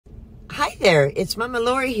Hi there, it's Mama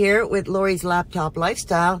Lori here with Lori's Laptop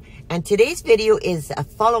Lifestyle, and today's video is a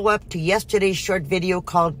follow-up to yesterday's short video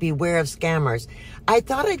called Beware of Scammers. I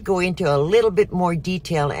thought I'd go into a little bit more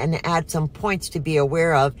detail and add some points to be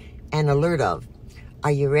aware of and alert of.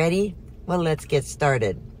 Are you ready? Well, let's get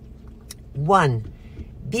started. 1.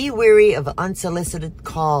 Be wary of unsolicited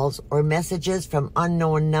calls or messages from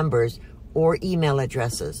unknown numbers or email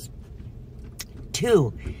addresses.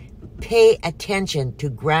 2. Pay attention to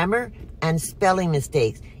grammar and spelling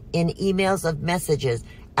mistakes in emails of messages,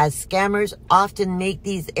 as scammers often make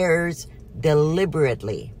these errors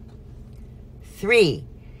deliberately. 3.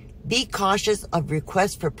 Be cautious of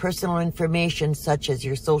requests for personal information such as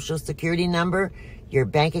your social security number, your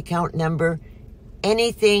bank account number.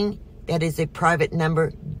 Anything that is a private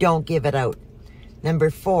number, don't give it out.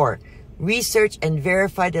 4. Research and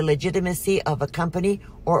verify the legitimacy of a company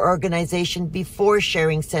or organization before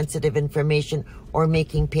sharing sensitive information or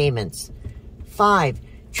making payments. 5.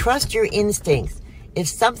 Trust your instincts. If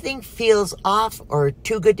something feels off or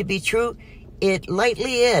too good to be true, it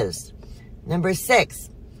likely is. 6.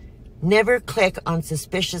 Never click on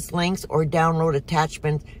suspicious links or download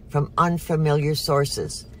attachments from unfamiliar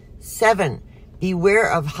sources. 7.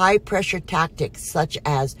 Beware of high-pressure tactics such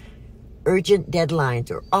as urgent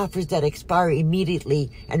deadlines or offers that expire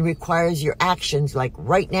immediately and requires your actions like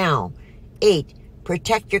right now. 8.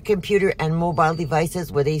 Protect your computer and mobile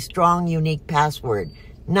devices with a strong, unique password.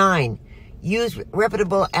 9. Use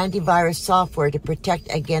reputable antivirus software to protect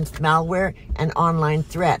against malware and online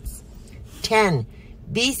threats. 10.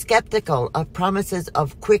 Be skeptical of promises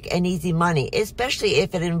of quick and easy money, especially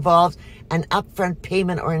if it involves an upfront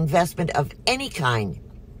payment or investment of any kind.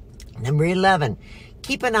 11.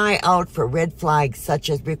 Keep an eye out for red flags such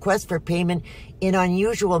as requests for payment in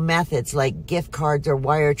unusual methods like gift cards or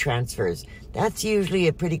wire transfers. That's usually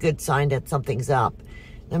a pretty good sign that something's up.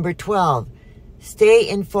 12. Stay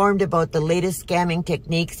informed about the latest scamming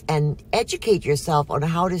techniques and educate yourself on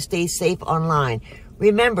how to stay safe online.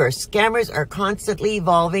 Remember, scammers are constantly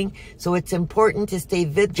evolving, so it's important to stay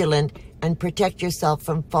vigilant and protect yourself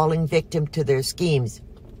from falling victim to their schemes.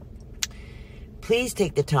 Please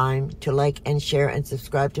take the time to like and share and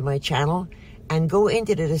subscribe to my channel, and go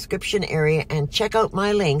into the description area and check out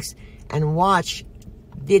my links and watch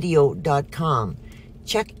video.com.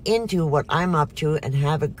 Check into what I'm up to and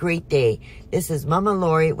have a great day. This is Mama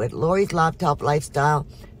Lori with Lori's Laptop Lifestyle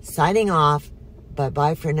signing off.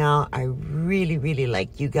 Bye-bye for now. I really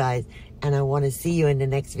like you guys, and I want to see you in the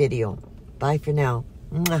next video. Bye for now.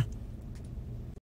 Mwah.